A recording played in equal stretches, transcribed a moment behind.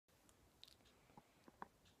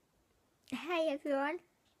Hey everyone,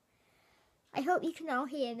 I hope you can all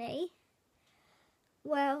hear me.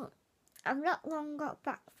 Well, I've not long got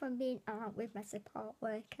back from being out with my support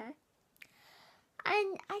worker,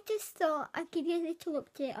 and I just thought I'd give you a little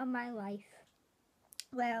update on my life.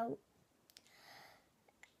 Well,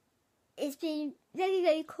 it's been very,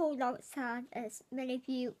 very cold outside, as many of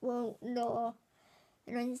you will know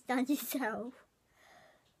and understand yourself,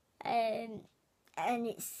 and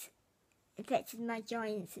it's affected my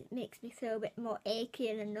joints. It makes me feel a bit more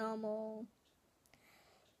achy than normal.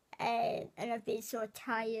 And I've been so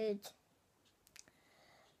tired,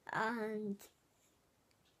 and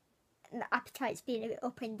my appetite's been a bit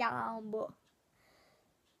up and down, but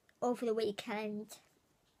over the weekend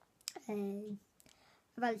I've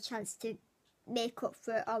had a chance to make up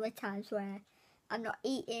for all the times where I'm not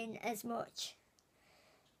eating as much.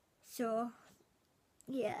 So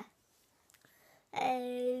yeah,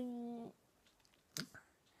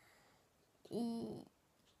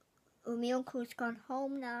 well, my uncle's gone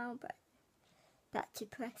home now, but back to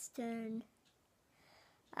Preston,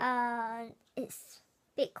 and it's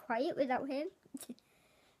a bit quiet without him.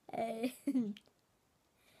 And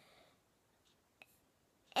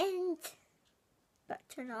back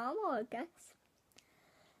to normal, I guess.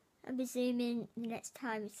 I'm presuming the next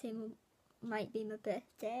time I see him might be my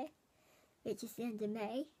birthday, which is the end of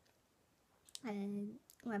May, when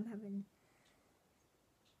I'm having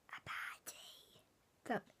a party,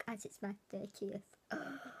 as it's my 30th.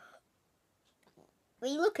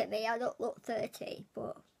 When you look at me, I don't look 30,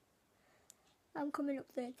 but I'm coming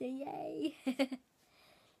up 30, yay!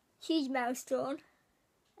 Huge milestone,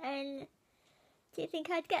 and didn't think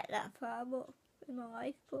I'd get that far in my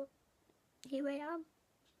life, but here I am.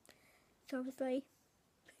 So obviously,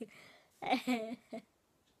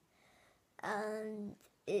 and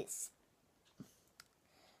it's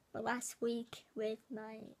my last week with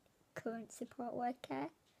my current support worker,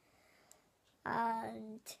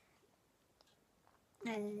 and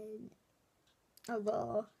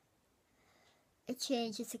although a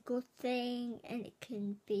change is a good thing and it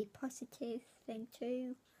can be a positive thing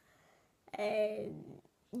too,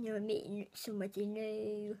 meeting somebody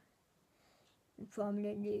new and forming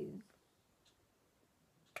a new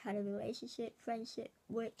kind of relationship, friendship,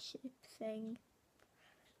 workship thing,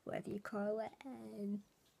 whatever you call it.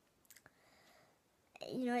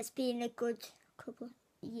 It's been a good couple of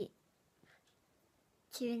years,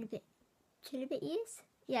 2.5 years?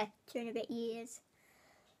 Yeah, 2.5 years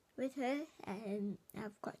with her, and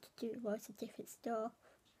I've got to do lots of different stuff.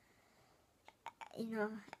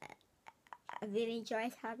 I really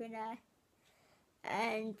enjoyed having her,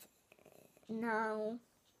 and now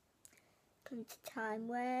comes a time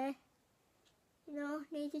where,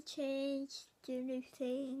 need a change, do new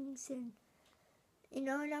things, and, and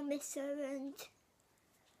I miss her,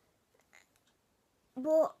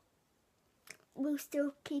 but we'll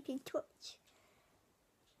still keep in touch,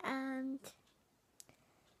 and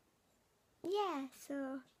yeah,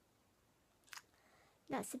 so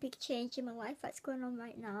that's a big change in my life that's going on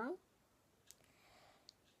right now,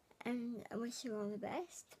 and I wish her all the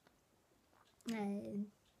best.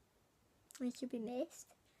 We should be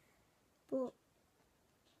missed, but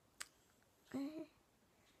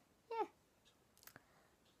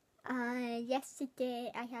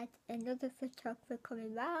yesterday I had another photographer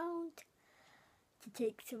coming round to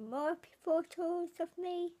take some more photos of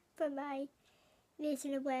me for my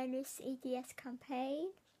Raising Awareness EDS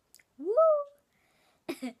campaign. Woo!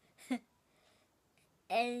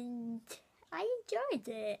 And I enjoyed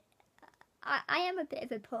it. I am a bit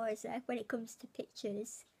of a poser when it comes to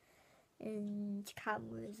pictures and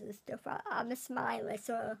cameras and stuff. I'm a smiler,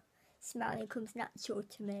 so smiling comes natural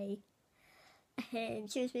to me.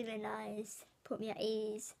 She was really nice, put me at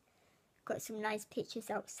ease. Got some nice pictures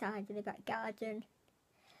outside in the back garden,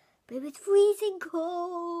 but it was freezing cold.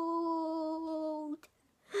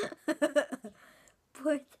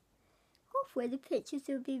 But hopefully the pictures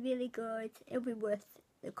will be really good. It'll be worth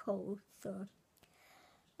the cold, so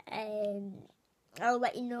I'll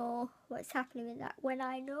let you know what's happening with that when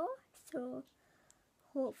I know. So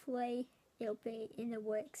hopefully it'll be in the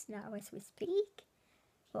works now as we speak.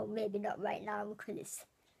 Well, maybe not right now because it's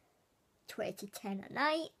 20 to 10 at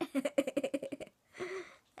night.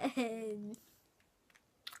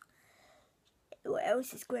 What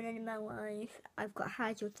else is going on in my life? I've got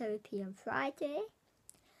hydrotherapy on Friday.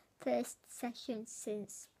 First session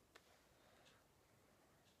since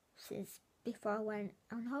before I went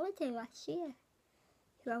on holiday last year.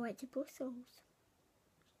 So I went to Brussels.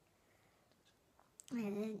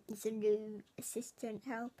 And there's a new assistant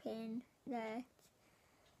helping there.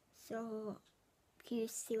 So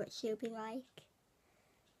curious to see what she'll be like.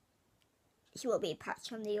 she won't be a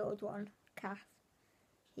patch on the old one, Kath,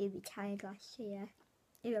 who retired last year,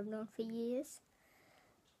 who I've known for years.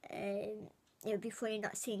 It would be funny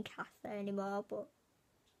not seeing Kath there anymore, but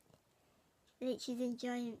I think she's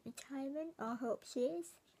enjoying retirement, or I hope she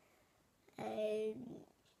is.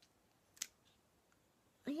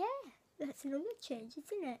 Yeah, that's another change,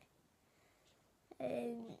 isn't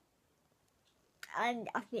it? And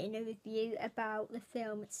I've written a review about the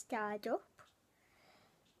film Starred Up.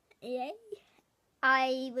 Yay!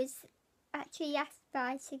 I was actually asked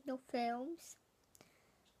by Signal Films,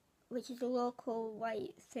 which is a local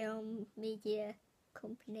white film media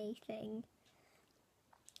company thing,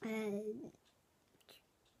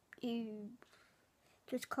 who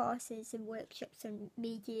does courses and workshops on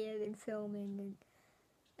media and filming, and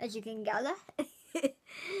as you can gather.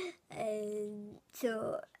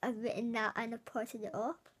 So I've written that and I've posted it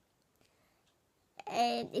up.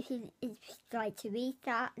 If you'd like to read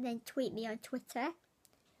that, then tweet me on Twitter,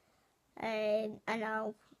 and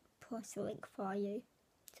I'll post a link for you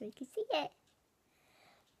so you can see it.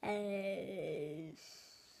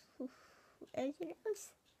 Anything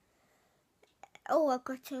else? Oh, I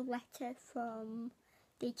got a letter from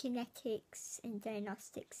the Genetics and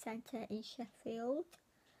Diagnostics Centre in Sheffield.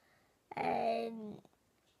 And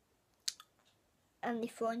they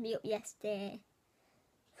phoned me up yesterday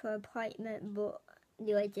for an appointment, but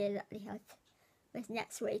the idea that they had was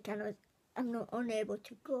next week, and I'm not unable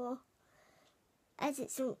to go, as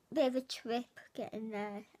it's a bit of a trip getting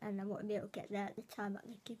there, and I won't be able to get there at the time that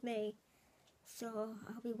they give me, so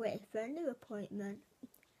I'll be waiting for a new appointment.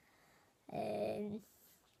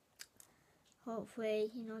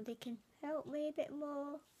 Hopefully, they can help me a bit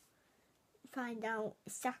more, find out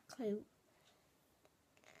exactly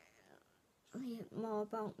more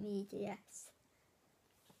about me, yes.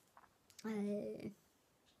 I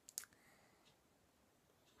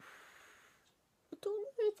don't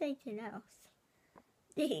know if there's anything else.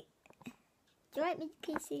 Do you like me?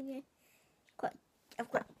 Can you see me?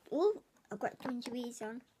 I've got dungarees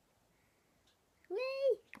on.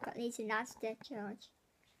 Whee! I've got these in Asda charge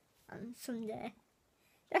on Sunday.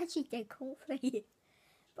 They're actually dead comfy,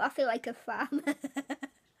 but I feel like a farmer.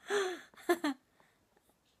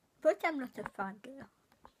 But I'm not a fan girl.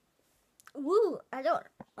 Woo! I don't.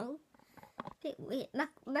 Oh, wait.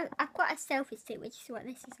 I've got a selfie stick, which is what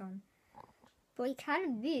this is on. But it kind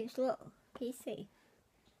of moves. Look, can you see?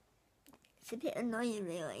 It's a bit annoying,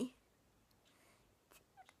 really.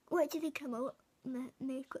 What do you think I'm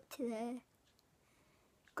makeup today?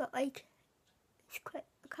 Got like, it's quite.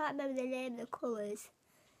 I can't remember the name of the colours.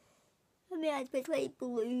 I mean, it's with like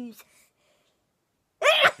blues.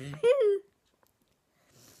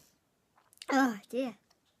 Oh dear.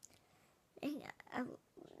 I'm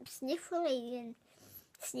sniffly and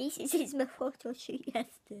sneezes is my photo shoot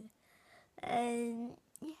yesterday.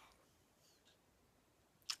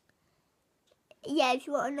 Yeah, if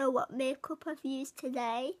you want to know what makeup I've used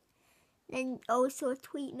today, then also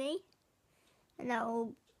tweet me, and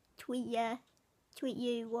I'll tweet you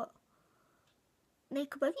what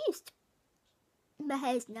makeup I've used. My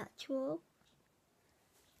hair's natural.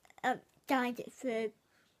 I've dyed it for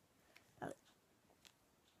about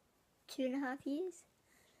 2.5 years.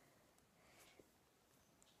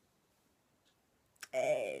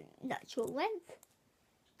 Natural length.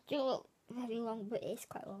 Don't look very long, but it's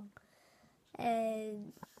quite long.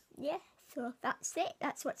 Yeah, so that's it.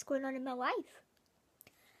 That's what's going on in my life.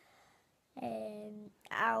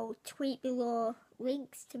 I'll tweet below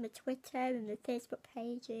links to my Twitter and my Facebook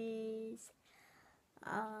pages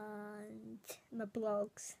and my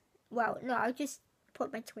blogs. Well, no, I'll just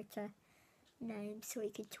put my Twitter name so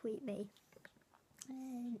you can tweet me.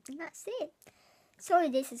 And that's it. Sorry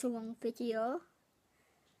this is a long video,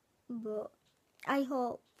 but I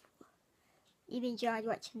hope you've enjoyed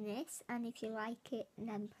watching this, and if you like it,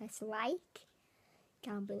 then press like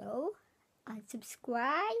down below and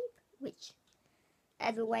subscribe,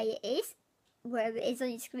 whichever way it is, wherever it is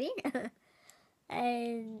on your screen.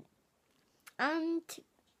 And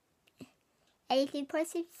anything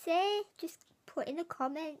positive to say, just put in the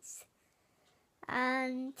comments,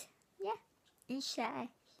 and yeah, and share.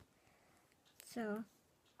 So,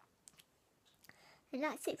 and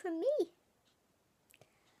that's it from me.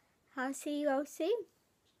 I'll see you all soon.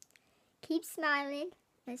 Keep smiling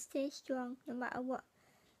and stay strong no matter what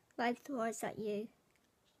life throws at you.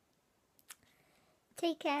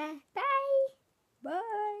 Take care. Bye.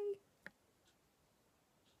 Bye.